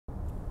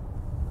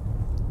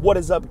What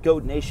is up,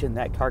 Goat Nation?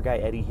 That car guy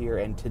Eddie here,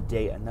 and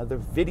today another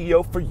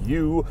video for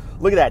you.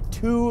 Look at that,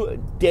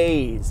 2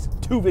 days,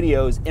 2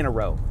 videos in a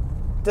row.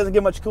 Doesn't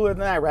get much cooler than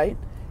that, right?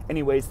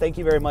 Anyways, thank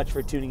you very much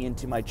for tuning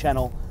into my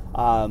channel.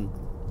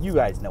 You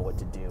guys know what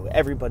to do.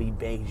 Everybody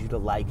begs you to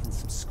like and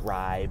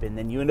subscribe, and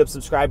then you end up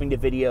subscribing to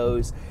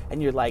videos,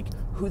 and you're like,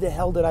 who the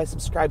hell did I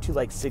subscribe to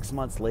like 6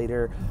 months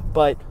later?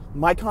 But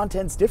my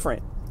content's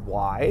different.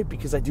 Why?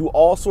 Because I do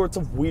all sorts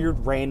of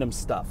weird, random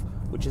stuff,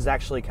 which is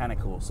actually kind of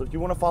cool. So if you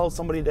want to follow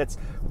somebody that's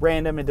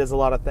random and does a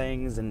lot of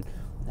things and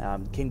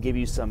can give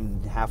you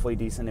some halfway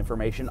decent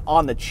information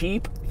on the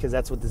cheap, because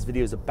that's what this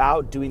video is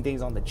about, doing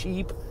things on the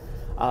cheap,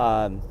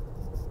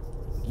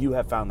 you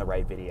have found the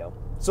right video.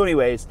 So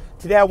anyways,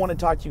 today I want to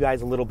talk to you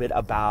guys a little bit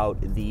about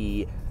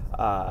the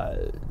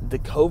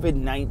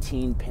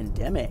COVID-19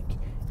 pandemic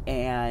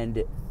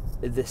and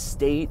the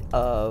state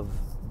of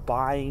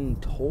buying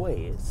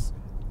toys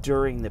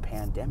during the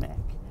pandemic.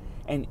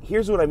 And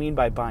here's what I mean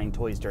by buying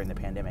toys during the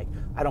pandemic.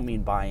 I don't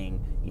mean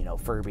buying,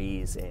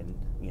 Furbies and,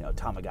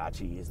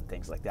 Tamagotchis and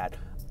things like that.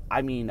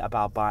 I mean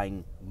about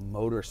buying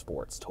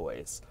motorsports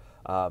toys,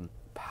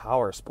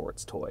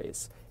 Powersports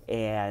toys,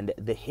 and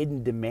the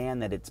hidden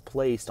demand that it's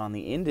placed on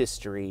the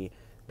industry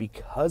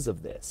because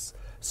of this.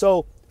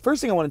 So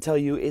first thing I want to tell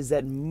you is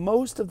that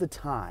most of the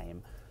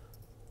time,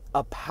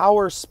 a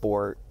power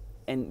sport,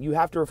 and you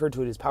have to refer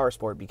to it as power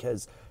sport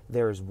because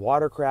there's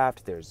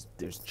watercraft, there's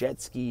jet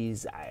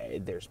skis,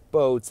 there's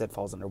boats that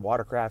falls under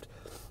watercraft,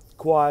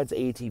 quads,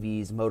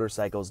 ATVs,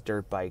 motorcycles,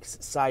 dirt bikes,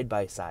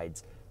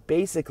 side-by-sides.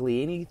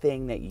 Basically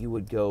anything that you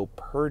would go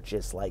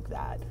purchase like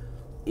that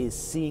is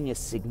seeing a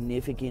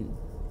significant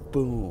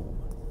boom,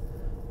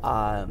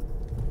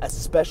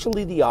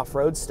 especially the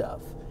off-road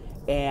stuff.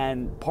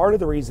 And part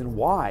of the reason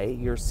why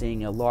you're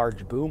seeing a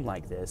large boom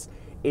like this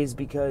is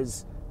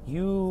because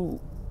you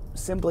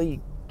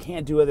simply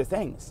can't do other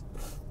things.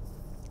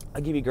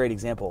 I'll give you a great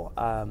example.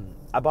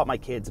 I bought my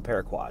kids a pair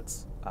of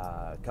quads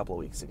a couple of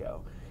weeks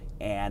ago,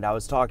 and I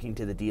was talking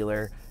to the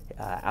dealer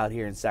out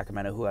here in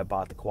Sacramento who I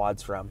bought the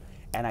quads from,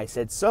 and I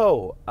said,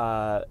 so,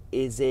 how's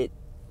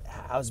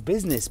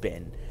business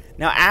been?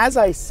 Now, as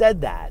I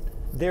said that,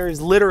 there's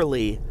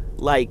literally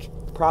like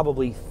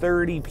probably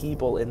 30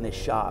 people in this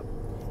shop,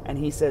 and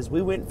he says,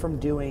 we went from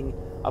doing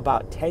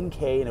about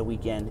 $10K in a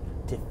weekend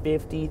to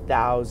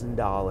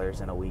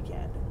 $50,000 in a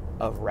weekend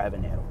of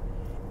revenue.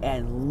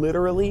 And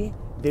literally,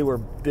 they were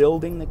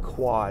building the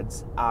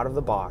quads out of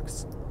the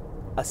box,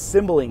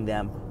 assembling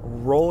them,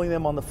 rolling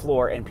them on the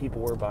floor, and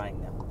people were buying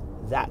them.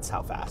 That's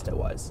how fast it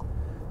was.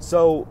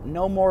 So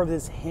no more of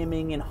this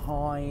hemming and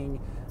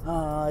hawing.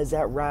 Is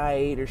that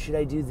right? Or should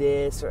I do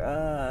this?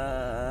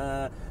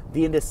 Or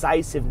the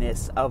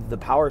indecisiveness of the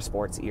power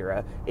sports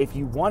era. If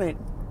you want it,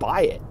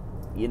 buy it,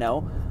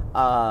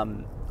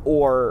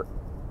 or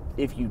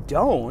if you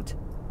don't,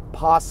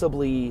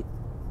 possibly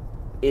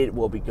it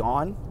will be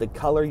gone. The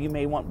color you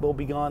may want will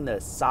be gone.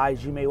 The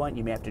size you may want,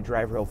 you may have to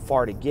drive real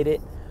far to get it.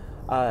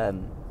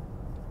 And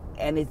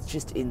it's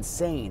just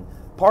insane.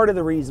 Part of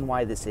the reason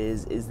why this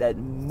is that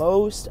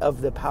most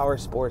of the power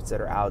sports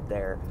that are out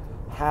there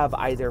have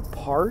either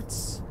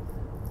parts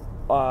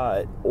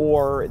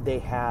or they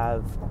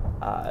have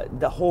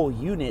the whole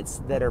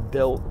units that are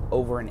built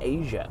over in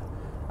Asia.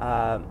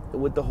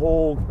 With the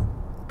whole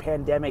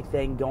pandemic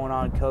thing going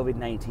on,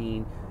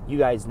 COVID-19, you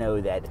guys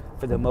know that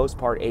for the most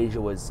part, Asia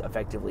was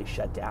effectively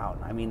shut down.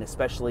 I mean,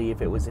 especially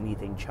if it was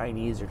anything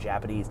Chinese or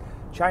Japanese.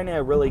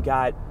 China really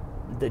got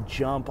the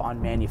jump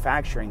on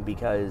manufacturing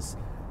because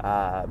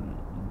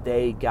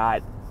they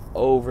got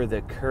over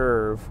the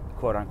curve,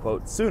 quote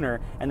unquote, sooner,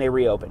 and they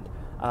reopened.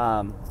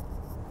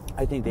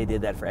 I think they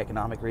did that for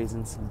economic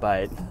reasons,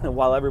 but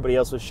while everybody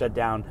else was shut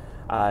down,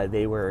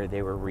 they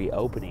were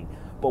reopening.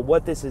 But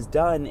what this has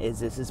done is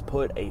this has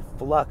put a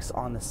flux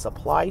on the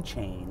supply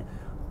chain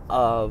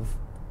of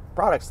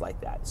products like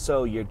that.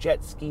 So your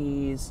jet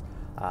skis,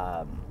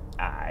 your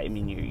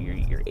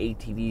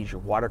ATVs,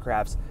 your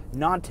watercrafts,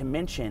 not to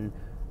mention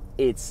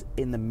it's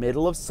in the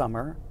middle of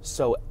summer,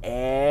 so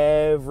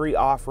every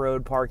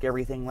off-road park,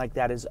 everything like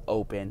that is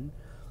open.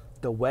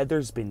 The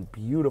weather's been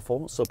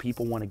beautiful, so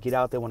people want to get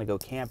out, they want to go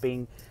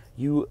camping.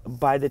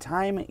 By the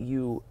time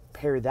you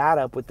pair that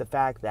up with the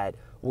fact that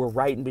we're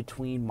right in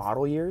between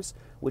model years,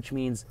 which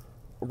means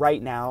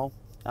right now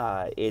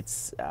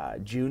it's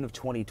June of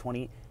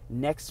 2020.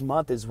 Next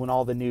month is when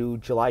all the new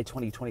July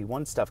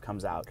 2021 stuff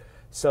comes out.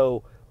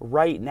 So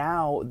right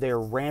now they're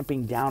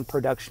ramping down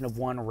production of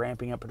one,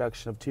 ramping up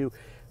production of two.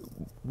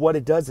 What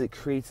it does, it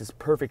creates this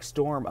perfect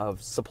storm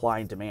of supply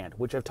and demand,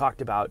 which I've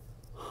talked about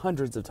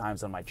hundreds of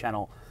times on my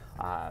channel,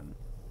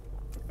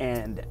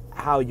 and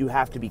how you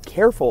have to be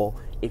careful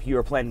if you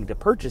are planning to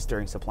purchase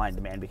during supply and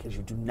demand, because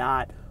you do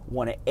not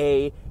want to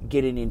A,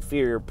 get an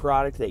inferior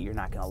product that you're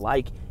not going to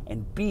like,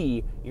 and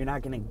B, you're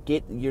not going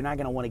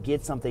to want to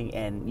get something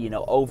and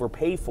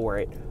overpay for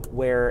it,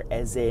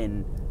 whereas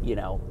in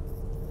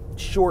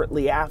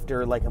shortly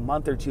after, like a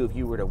month or two, if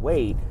you were to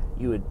wait,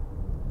 you would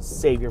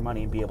save your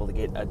money and be able to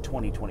get a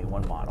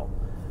 2021 model.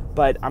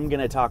 But I'm going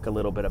to talk a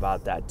little bit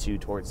about that too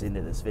towards the end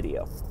of this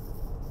video.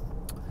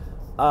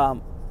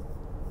 Um,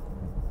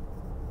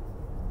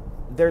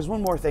 there's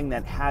one more thing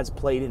that has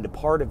played into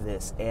part of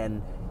this,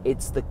 and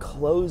it's the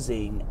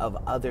closing of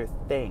other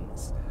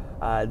things.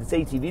 This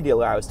ATV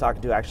dealer I was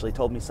talking to actually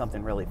told me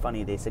something really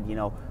funny. They said,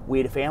 we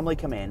had a family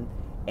come in,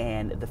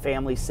 and the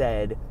family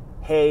said,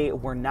 hey,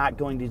 we're not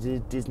going to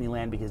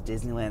Disneyland because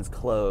Disneyland's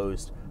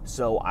closed,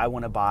 so I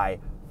want to buy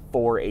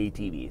 4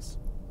 ATVs.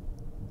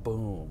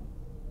 Boom.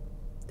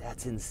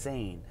 That's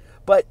insane.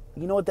 But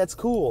you know what? That's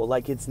cool.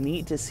 Like, it's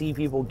neat to see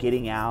people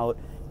getting out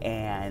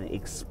and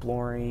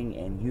exploring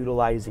and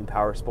utilizing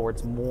power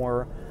sports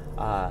more.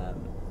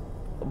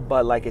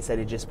 But like I said,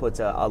 it just puts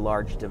a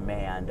large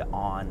demand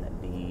on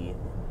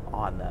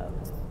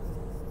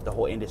the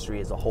whole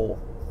industry as a whole.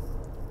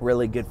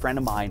 Really good friend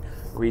of mine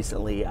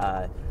recently,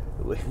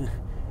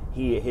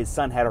 his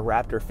son had a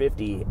Raptor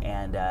 50,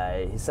 and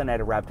his son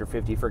had a Raptor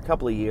 50 for a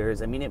couple of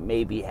years. I mean, it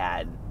maybe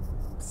had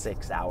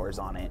 6 hours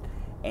on it,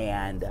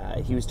 and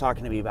he was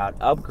talking to me about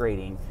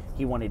upgrading.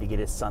 He wanted to get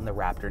his son the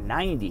Raptor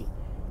 90,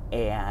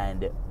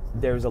 and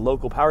there's a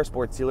local power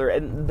sports dealer,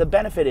 and the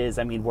benefit is,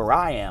 I mean, where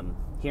I am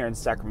here in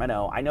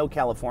Sacramento, I know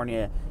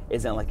California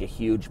isn't like a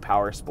huge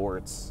power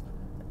sports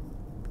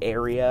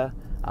area,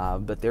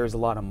 but there's a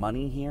lot of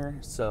money here,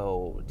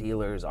 so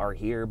dealers are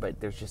here, but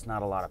there's just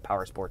not a lot of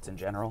power sports in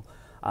general.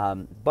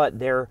 But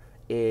there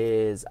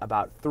is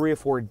about 3 or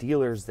 4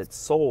 dealers that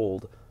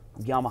sold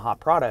Yamaha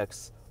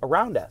products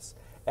around us,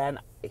 and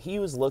he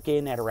was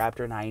looking at a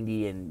Raptor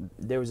 90, and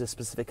there was a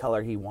specific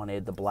color he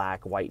wanted, the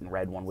black, white, and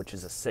red one, which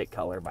is a sick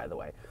color, by the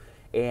way.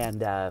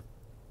 And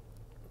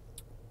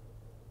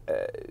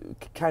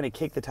kind of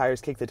kick the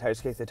tires,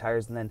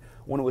 and then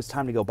when it was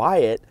time to go buy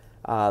it,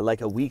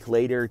 like a week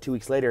later, 2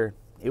 weeks later,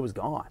 it was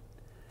gone.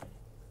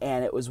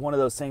 And it was one of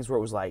those things where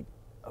it was like,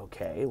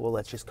 okay, well,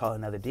 let's just call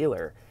another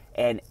dealer.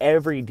 And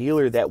every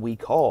dealer that we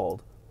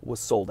called was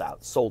sold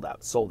out.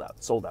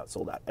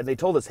 And they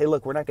told us, hey,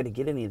 look, we're not going to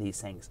get any of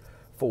these things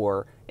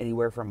for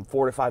anywhere from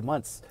 4 to 5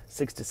 months,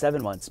 6 to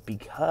 7 months,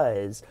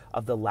 because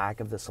of the lack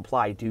of the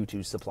supply due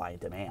to supply and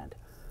demand.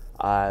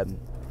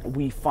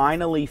 We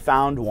finally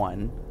found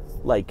one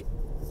like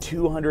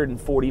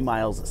 240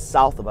 miles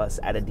south of us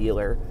at a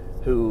dealer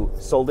who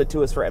sold it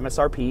to us for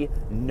MSRP,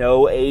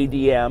 no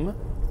ADM.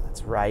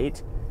 That's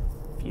right.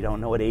 If you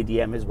don't know what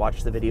ADM is,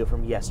 watch the video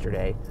from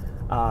yesterday.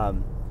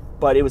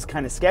 But it was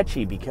kind of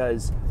sketchy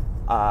because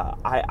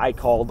I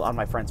called on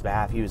my friend's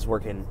behalf. He was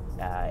working,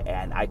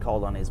 and I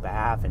called on his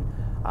behalf, and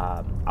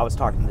I was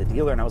talking to the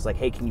dealer, and I was like,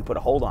 hey, can you put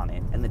a hold on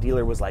it? And the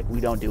dealer was like, we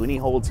don't do any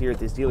holds here at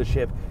this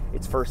dealership.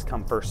 It's first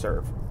come, first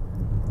serve.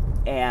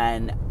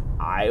 And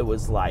I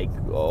was like,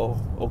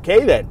 oh,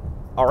 okay then.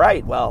 All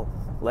right, well,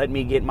 let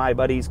me get my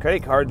buddy's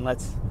credit card and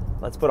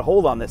let's put a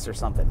hold on this or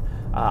something.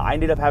 I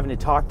ended up having to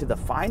talk to the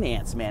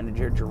finance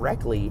manager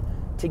directly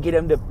to get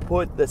him to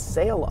put the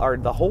sale or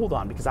the hold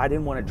on, because I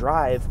didn't want to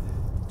drive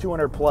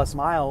 200 plus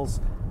miles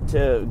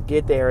to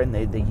get there and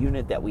the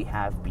unit that we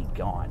have be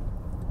gone.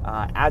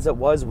 As it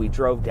was, we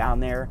drove down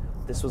there.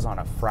 This was on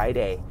a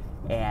Friday,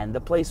 and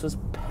the place was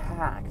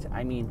packed.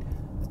 I mean,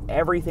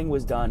 everything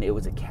was done. It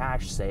was a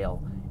cash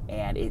sale,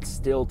 and it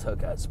still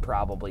took us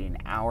probably an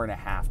hour and a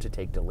half to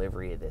take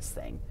delivery of this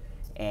thing.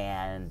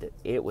 And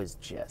it was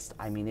just,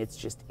 I mean, it's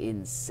just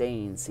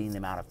insane seeing the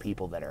amount of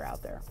people that are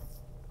out there.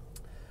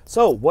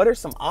 So what are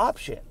some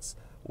options?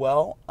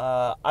 Well,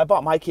 I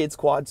bought my kids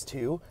quads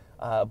too,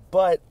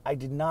 but I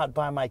did not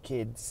buy my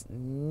kids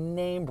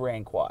name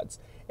brand quads.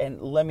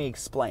 And let me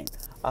explain.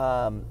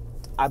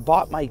 I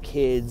bought my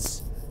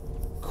kids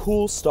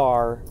Cool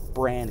Star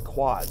brand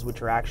quads,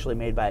 which are actually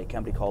made by a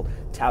company called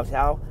Tao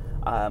Tao,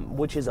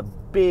 which is a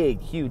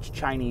big, huge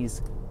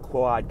Chinese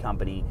quad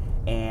company.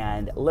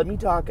 And let me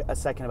talk a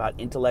second about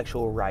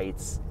intellectual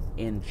rights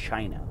in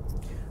China.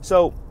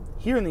 So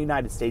here in the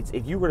United States,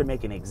 if you were to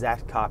make an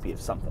exact copy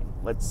of something,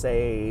 let's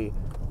say,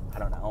 I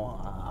don't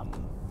know,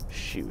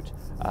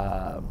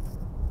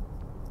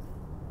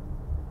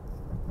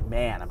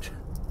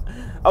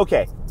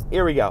 okay,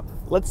 here we go.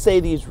 Let's say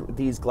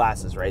these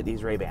glasses, right?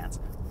 These Ray-Bans.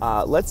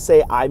 Let's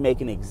say I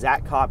make an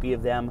exact copy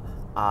of them.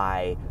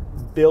 I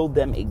build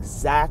them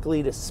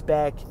exactly to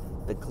spec,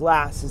 the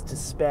glasses to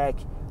spec,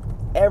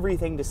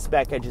 everything to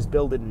spec. I just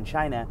build it in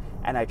China,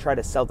 and I try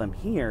to sell them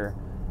here.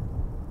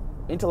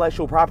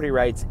 Intellectual property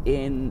rights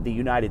in the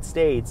United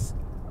States,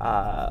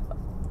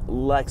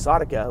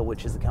 Luxottica,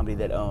 which is the company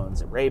that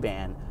owns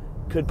Ray-Ban,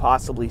 could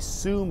possibly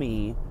sue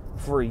me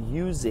for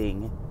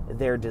using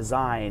their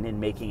design and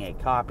making a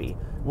copy.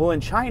 Well,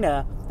 in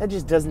China, that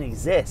just doesn't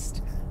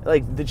exist.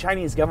 Like, the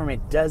Chinese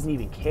government doesn't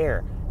even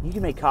care. You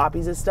can make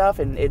copies of stuff,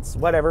 and it's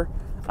whatever.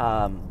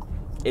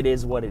 It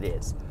is what it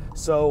is.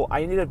 So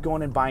I ended up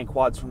going and buying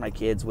quads for my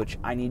kids, which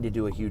I need to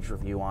do a huge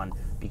review on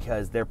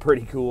because they're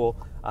pretty cool.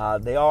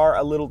 They are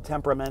a little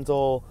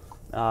temperamental,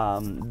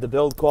 the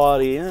build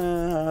quality,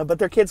 but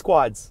they're kids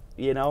quads,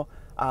 you know.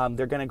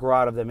 They're going to grow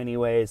out of them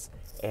anyways,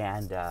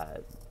 and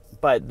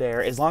but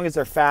they're, as long as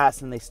they're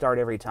fast and they start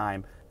every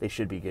time, they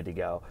should be good to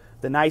go.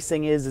 The nice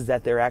thing is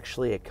that they're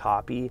actually a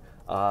copy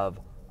of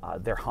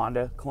their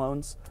Honda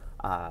clones.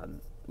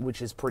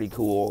 which is pretty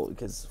cool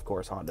because, of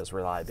course, Honda's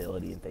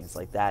reliability and things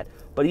like that.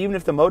 But even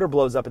if the motor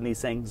blows up in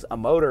these things, a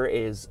motor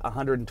is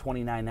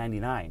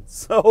 $129.99.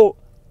 So,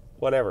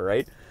 whatever,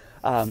 right?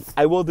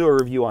 I will do a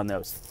review on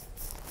those.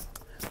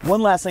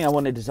 One last thing I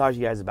wanted to talk to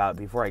you guys about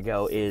before I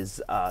go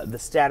is the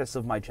status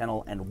of my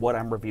channel and what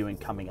I'm reviewing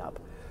coming up.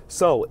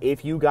 So,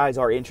 if you guys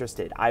are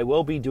interested, I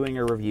will be doing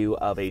a review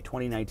of a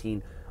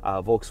 2019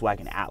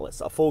 Volkswagen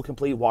Atlas, a full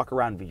complete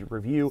walk-around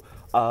review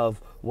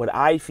of what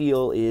I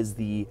feel is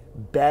the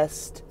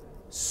best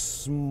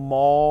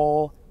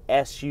small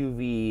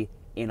SUV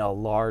in a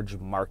large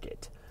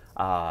market.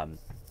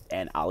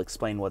 And I'll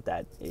explain what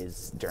that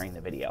is during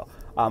the video.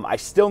 I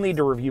still need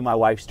to review my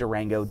wife's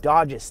Durango.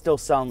 Dodge is still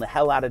selling the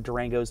hell out of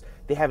Durangos.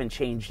 They haven't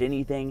changed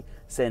anything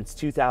since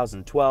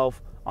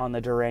 2012 on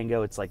the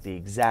Durango. It's like the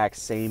exact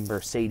same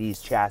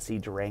Mercedes chassis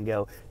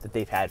Durango that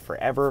they've had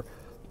forever.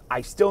 I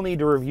still need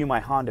to review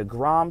my Honda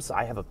Groms.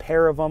 I have a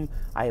pair of them.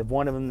 I have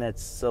one of them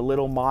that's a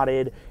little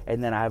modded,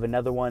 and then I have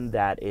another one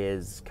that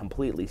is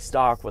completely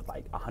stock with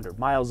like 100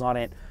 miles on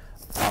it.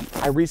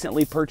 I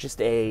recently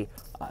purchased a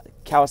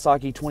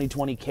Kawasaki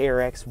 2020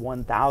 KRX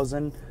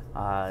 1000.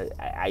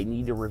 I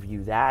need to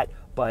review that,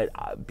 but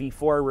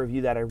before I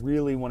review that, I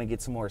really want to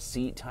get some more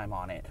seat time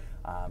on it.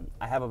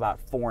 I have about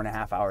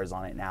 4.5 hours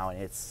on it now,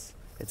 and it's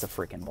a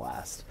freaking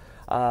blast.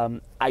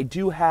 I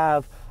do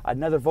have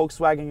another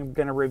Volkswagen I'm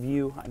going to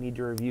review. I need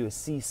to review a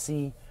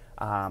CC.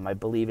 I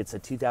believe it's a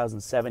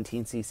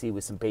 2017 CC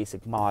with some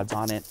basic mods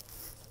on it.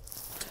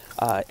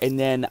 And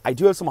then I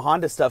do have some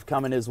Honda stuff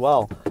coming as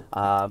well.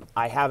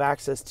 I have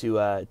access to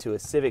a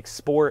Civic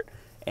Sport,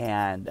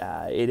 and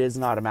it is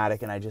an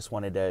automatic, and I just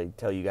wanted to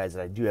tell you guys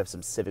that I do have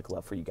some Civic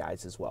love for you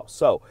guys as well.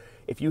 So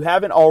if you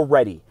haven't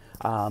already,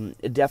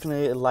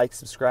 definitely like,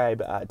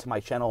 subscribe to my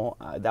channel.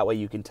 That way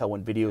you can tell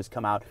when videos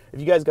come out. If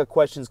you guys got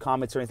questions,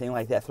 comments, or anything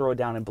like that, throw it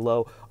down in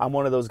below. I'm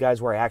one of those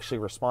guys where I actually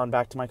respond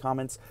back to my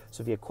comments,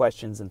 so if you have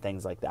questions and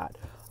things like that.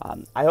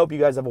 I hope you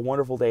guys have a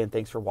wonderful day, and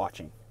thanks for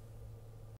watching.